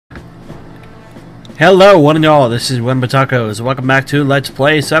Hello, one and all, this is WellArmedWithTacos. Welcome back to Let's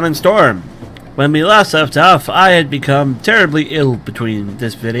Play Sun and Storm. When we last left off, I had become terribly ill between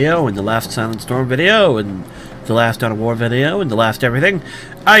this video and the last Sun and Storm video and the last Dawn of War video and the last everything.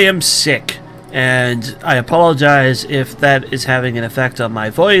 I am sick, and I apologize if that is having an effect on my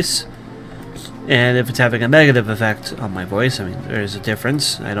voice, and if it's having a negative effect on my voice. I mean, there's a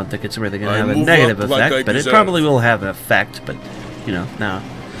difference. I don't think it's really going to have a negative effect, but it probably will have an effect, but, you know, no.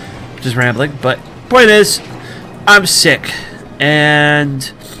 Just rambling, but point is, I'm sick,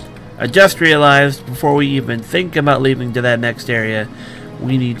 and I just realized before we even think about leaving to that next area,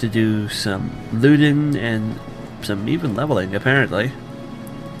 we need to do some looting and some even leveling, apparently.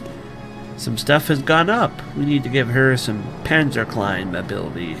 Some stuff has gone up. We need to give her some Panzer climb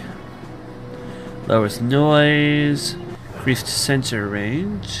ability. Lowers noise, increased sensor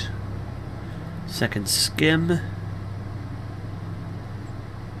range, second skim.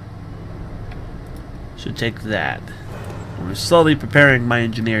 Should take that. We're slowly preparing my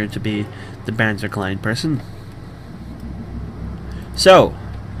engineer to be the Panzerklein person. So,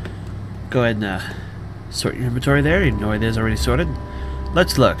 go ahead and sort your inventory there, even though it is already sorted.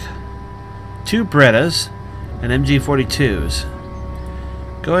 Let's look. 2 Berettas and MG42s.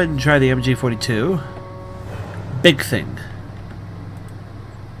 Go ahead and try the MG42. Big thing.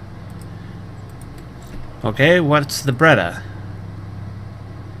 Okay, what's the Beretta?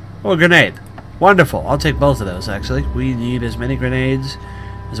 Oh, a grenade. Wonderful. I'll take both of those, actually. We need as many grenades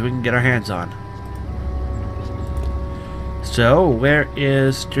as we can get our hands on. So, where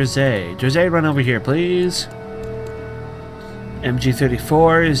is Jersey? Jersey, run over here, please.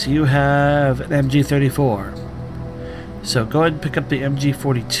 MG34s, you have an MG34. So, go ahead and pick up the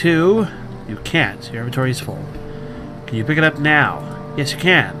MG42. You can't. Your inventory is full. Can you pick it up now? Yes, you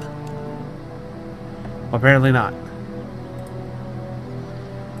can. Well, apparently not.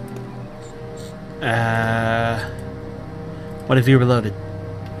 What if you reloaded?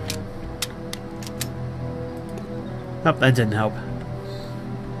 Nope, that didn't help.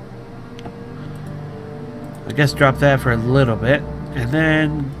 I guess drop that for a little bit, and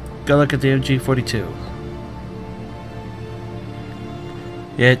then go look at the MG42.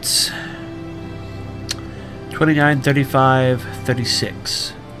 It's 29, 35,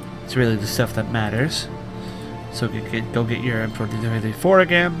 36. It's really the stuff that matters. So go get your M24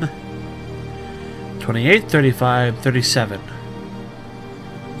 again. 28, 35, 37.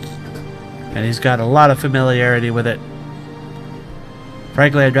 And he's got a lot of familiarity with it.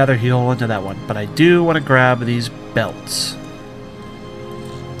 Frankly, I'd rather he hold on to that one. But I do want to grab these belts.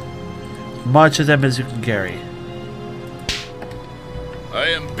 As much of them as you can carry. I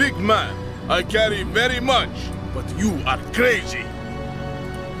am big man. I carry very much. But you are crazy.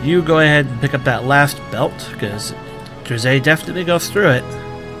 You go ahead and pick up that last belt, because Jersey definitely goes through it.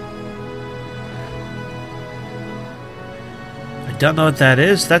 Don't know what that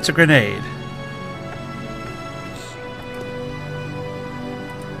is. That's a grenade.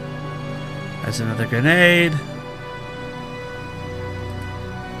 That's another grenade.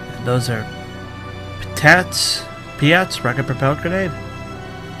 And those are Piats, rocket propelled grenade.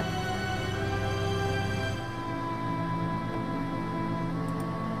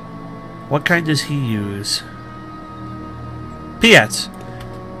 What kind does he use? Piats.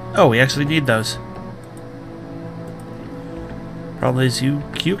 Oh, we actually need those. Problem is, you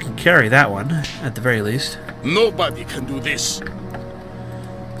can carry that one, at the very least. Nobody can do this.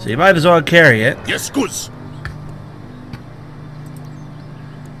 So you might as well carry it. Yes, good.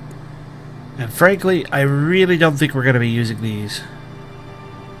 And frankly, I really don't think we're going to be using these.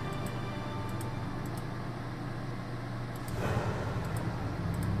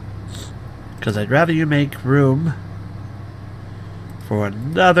 Because I'd rather you make room for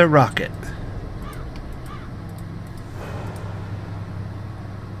another rocket.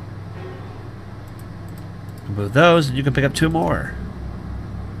 Move those, and you can pick up 2 more.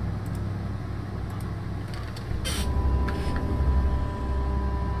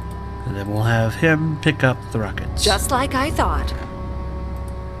 And then we'll have him pick up the rockets. Just like I thought.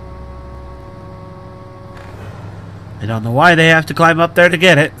 I don't know why they have to climb up there to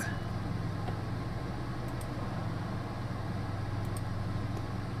get it.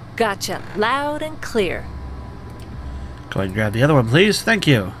 Gotcha. Loud and clear. Go ahead and grab the other one, please. Thank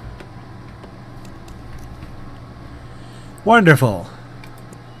you. Wonderful.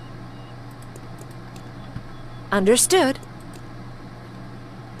 Understood.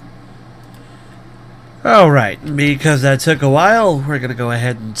 Alright, because that took a while, we're going to go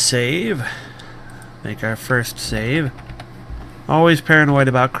ahead and save. Make our first save. Always paranoid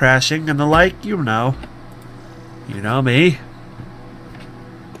about crashing and the like, you know. You know me.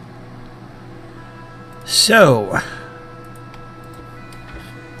 So,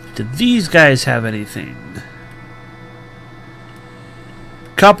 do these guys have anything?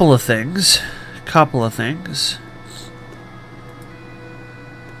 Couple of things.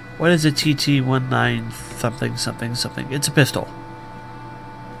 What is a TT-19 something something something? It's a pistol.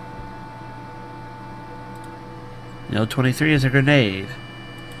 You know, 23 is a grenade.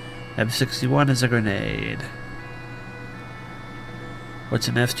 M61 is a grenade. What's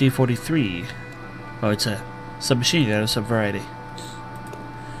an SG-43? Oh, it's a submachine gun of some variety.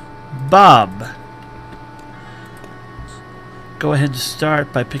 Bob. Go ahead and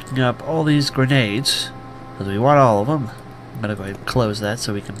start by picking up all these grenades, because we want all of them. I'm going to go ahead and close that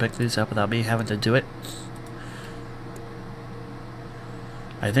so we can pick these up without me having to do it.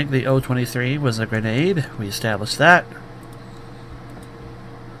 I think the O-23 was a grenade. We established that.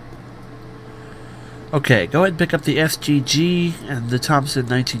 Okay, go ahead and pick up the SGG and the Thompson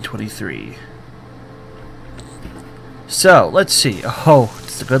 1923. So, let's see. Oh,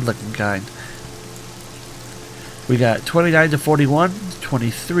 it's the good looking kind. We got 29 to 41,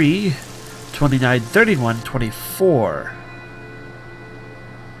 23, 29, 31, 24.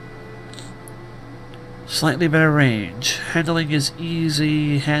 Slightly better range. Handling is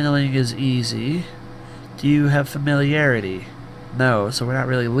easy. Do you have familiarity? No, so we're not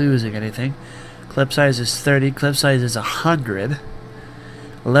really losing anything. Clip size is 30. Clip size is 100.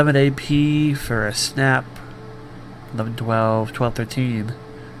 11 AP for a snap. 11, 12, 12, 13.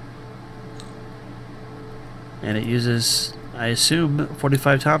 And it uses, I assume,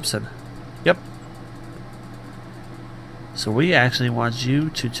 45 Thompson. Yep. So we actually want you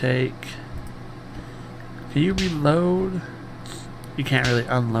to take... Can you reload? You can't really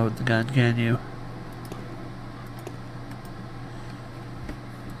unload the gun, can you?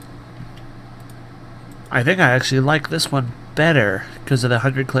 I think I actually like this one better because of the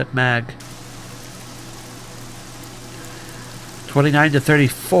 100 clip mag. 29 to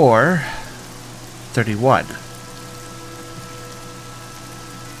 34, 31.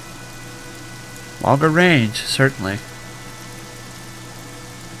 Longer range, certainly.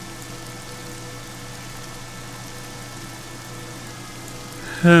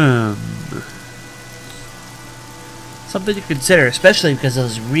 Something to consider, especially because of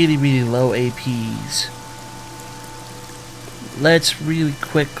those really, really low APs. Let's really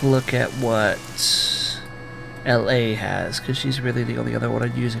quick look at what LA has, because she's really the only other one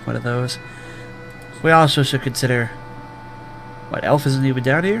I'm using one of those. We also should consider... What, Elf isn't even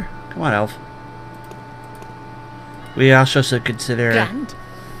down here? Come on, Elf. We also should consider... Grand.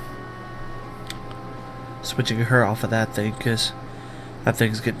 Switching her off of that thing, because that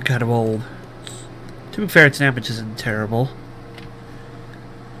thing's getting kind of old. To be fair, its damage isn't terrible.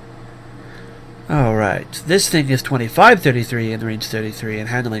 Alright, this thing is 25-33 and range 33 and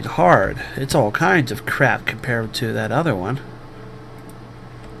handling hard. It's all kinds of crap compared to that other one.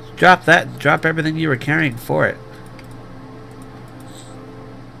 Drop that and drop everything you were carrying for it.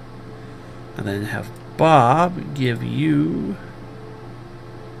 And then have Bob give you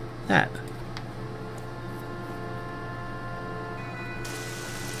that.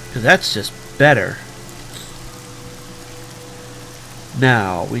 Because that's just better.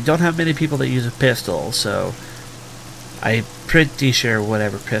 Now, we don't have many people that use a pistol, so I'm pretty sure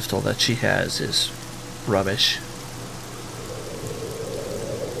whatever pistol that she has is rubbish.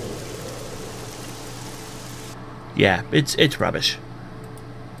 Yeah, it's rubbish.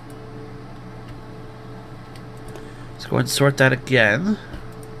 Let's go ahead and sort that again.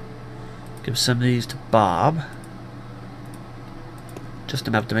 Give some of these to Bob. Just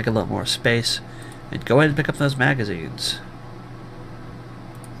enough to make a little more space. And go ahead and pick up those magazines.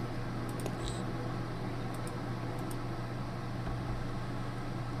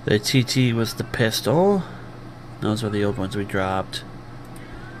 The TT was the pistol. Those were the old ones we dropped.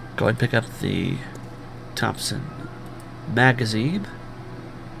 Go ahead and pick up the Thompson magazine.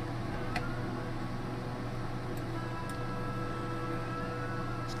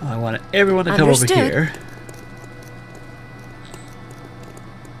 I want everyone to come over here.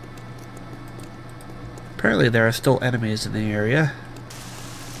 Apparently there are still enemies in the area.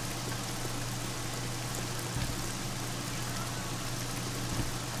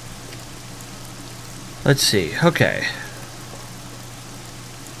 Let's see. Okay.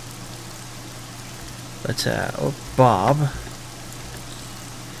 Let's Bob.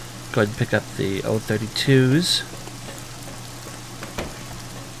 Go ahead and pick up the O-32s.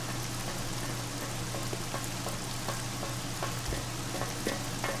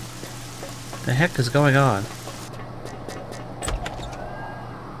 The heck is going on?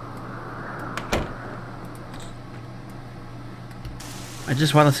 I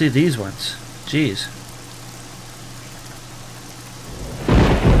just want to see these ones. Jeez.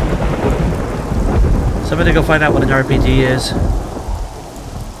 Somebody go find out what an RPG is.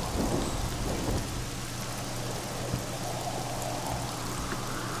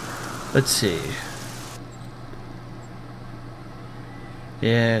 Let's see.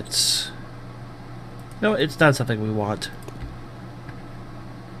 Yeah, it's... No, it's not something we want.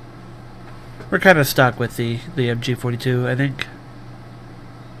 We're kind of stuck with the MG42, I think.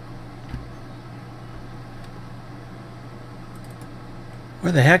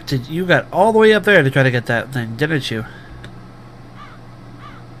 Where the heck did you got all the way up there to try to get that thing, didn't you?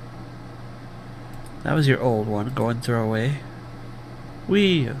 That was your old one, going throwaway.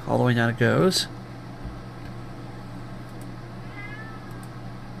 Whee! All the way down it goes.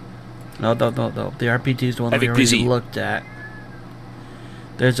 No. The RPG is the one that we already looked at.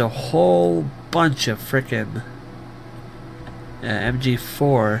 There's a whole bunch of frickin'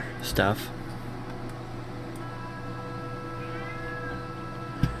 MG4 stuff.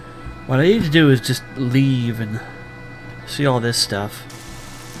 What I need to do is just leave and see all this stuff.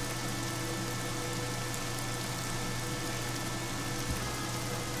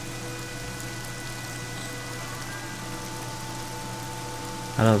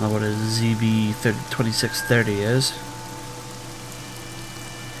 I don't know what a ZB2630 is.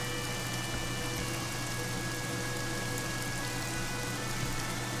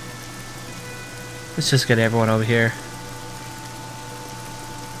 Let's just get everyone over here.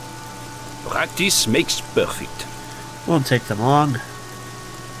 Practice makes perfect. Won't take them long.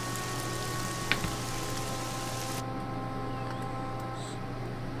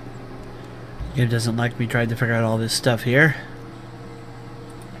 Game doesn't like me trying to figure out all this stuff here.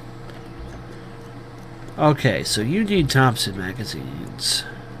 Okay, so you need Thompson magazines.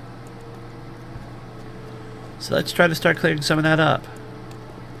 So let's try to start clearing some of that up.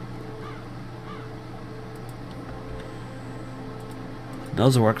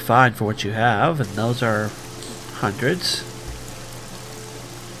 Those will work fine for what you have, and those are hundreds.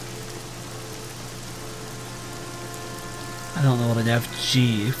 I don't know what an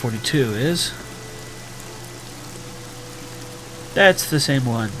FG42 is. That's the same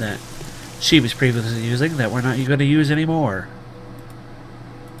one that she was previously using that we're not going to use anymore.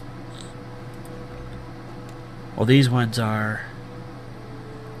 Well, these ones are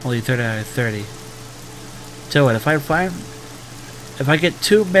only 30 out of 30. So what, if I get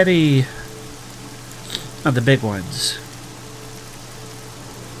too many of the big ones,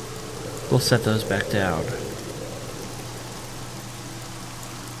 we'll set those back down.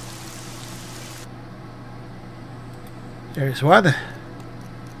 There's one.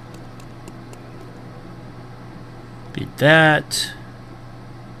 Beat that.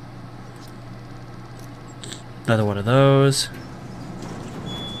 Another one of those.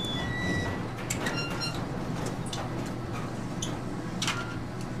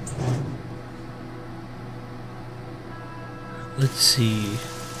 Let's see.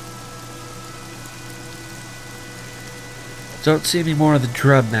 Don't see any more of the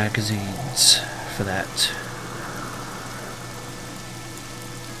drum magazines for that.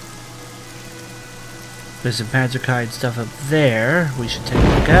 There's some Panzerkein stuff up there we should take a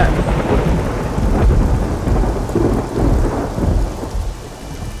look at.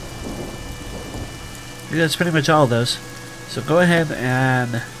 Yeah, that's pretty much all of those. So go ahead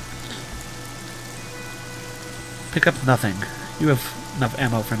and pick up nothing. You have enough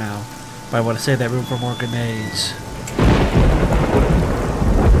ammo for now. But I want to save that room for more grenades.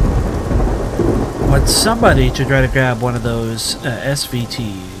 I want somebody to try to grab one of those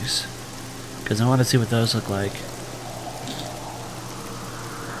SVTs. Because I want to see what those look like.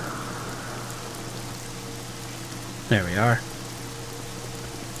 There we are.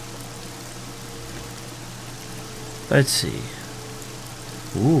 Let's see.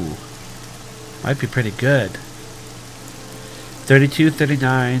 Ooh. Might be pretty good. 32,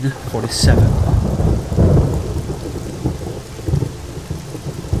 39, 47.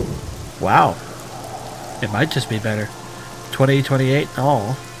 Wow. It might just be better. 20, 28,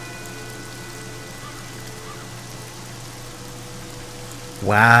 all.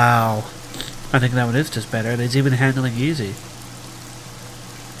 Wow. I think that one is just better. It's even handling easy.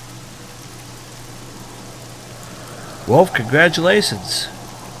 Wolf, congratulations.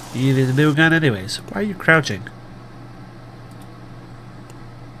 You needed a new gun anyways. Why are you crouching?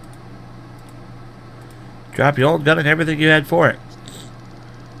 Drop your old gun and everything you had for it.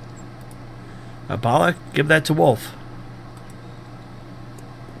 Apollo, give that to Wolf.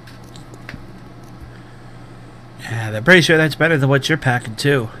 Yeah, I'm pretty sure that's better than what you're packing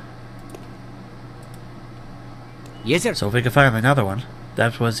too. Yes, sir. So if we can find another one.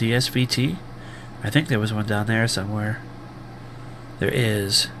 That was the SVT. I think there was one down there somewhere. There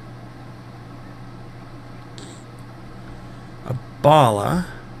is. Bala.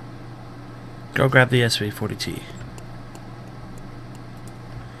 Go grab the SV-40T.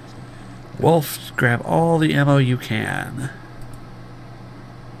 Wolf, grab all the ammo you can.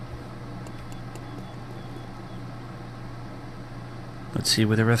 Let's see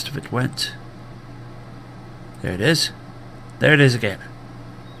where the rest of it went. There it is. There it is again.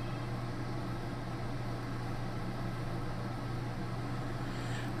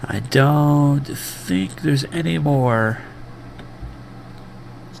 I don't think there's any more.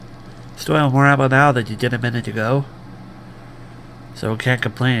 Still have more ammo now than you did a minute ago, so can't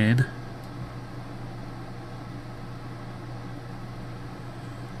complain.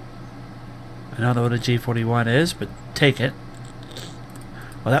 I don't know what a G41 is, but take it.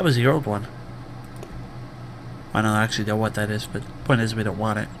 Well, that was the old one. I don't actually know what that is, but the point is we don't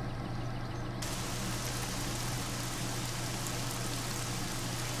want it.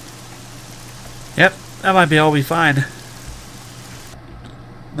 Yep, that might be all we find.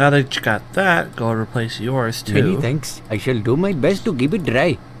 Now that you got that, go and replace yours too. Many thanks. I shall do my best to keep it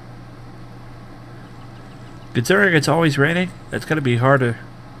dry. Considering it's always raining, it's gonna be harder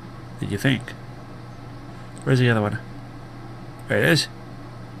than you think. Where's the other one? There it is.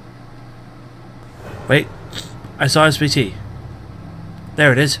 Wait, I saw SPT.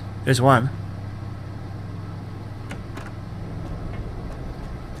 There it is. There's one.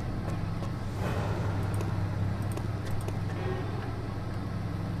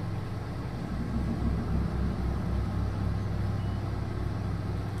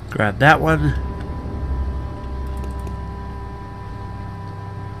 Grab that one.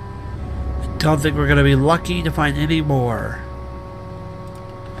 I don't think we're going to be lucky to find any more.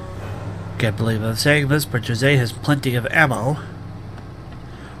 Can't believe I'm saying this, but Jose has plenty of ammo.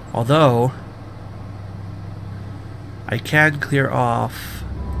 Although, I can clear off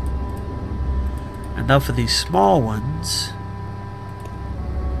enough of these small ones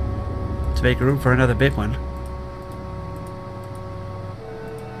to make room for another big one.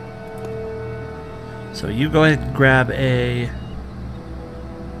 So you go ahead and grab a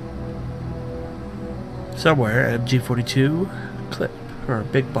somewhere MG42 clip or a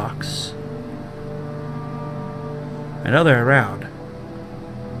big box. I know they're around.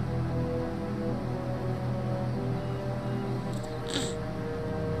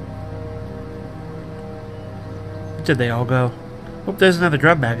 Where did they all go? Oh, there's another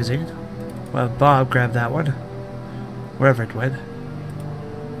drum magazine. Well, Bob grabbed that one. Wherever it went.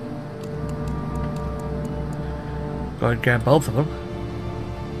 Go ahead and grab both of them.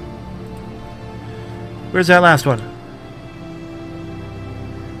 Where's that last one?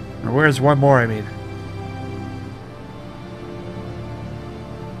 Or where's one more, I mean?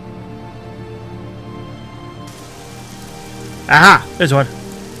 Aha! There's one.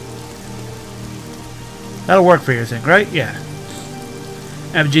 That'll work for your thing, right? Yeah.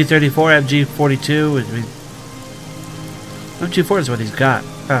 MG34, MG42. MG4 is what he's got.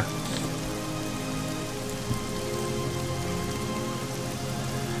 Huh.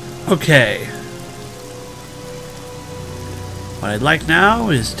 Okay. What I'd like now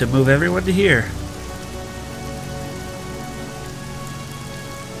is to move everyone to here.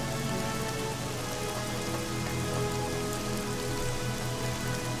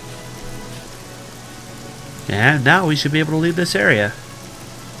 And now we should be able to leave this area.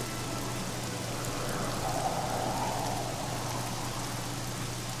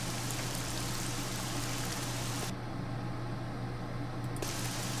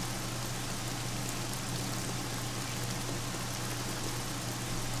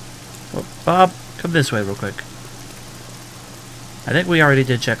 Well, Bob, come this way real quick. I think we already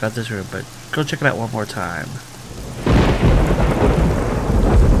did check out this room, but go check it out one more time.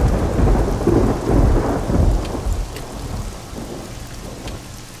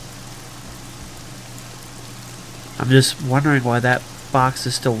 I'm just wondering why that box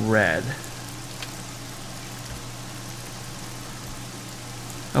is still red.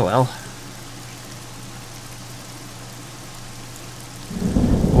 Oh well.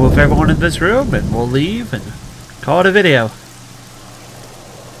 We'll move everyone in this room and we'll leave and call it a video.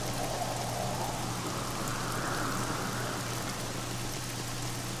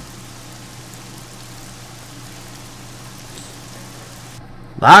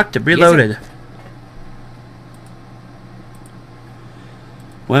 Locked and reloaded. Yes,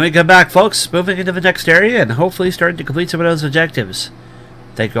 when we come back, folks, moving into the next area and hopefully starting to complete some of those objectives.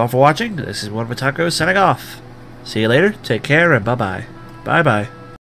 Thank you all for watching. This is WellArmedWithTacos signing off. See you later. Take care and bye-bye. Bye-bye.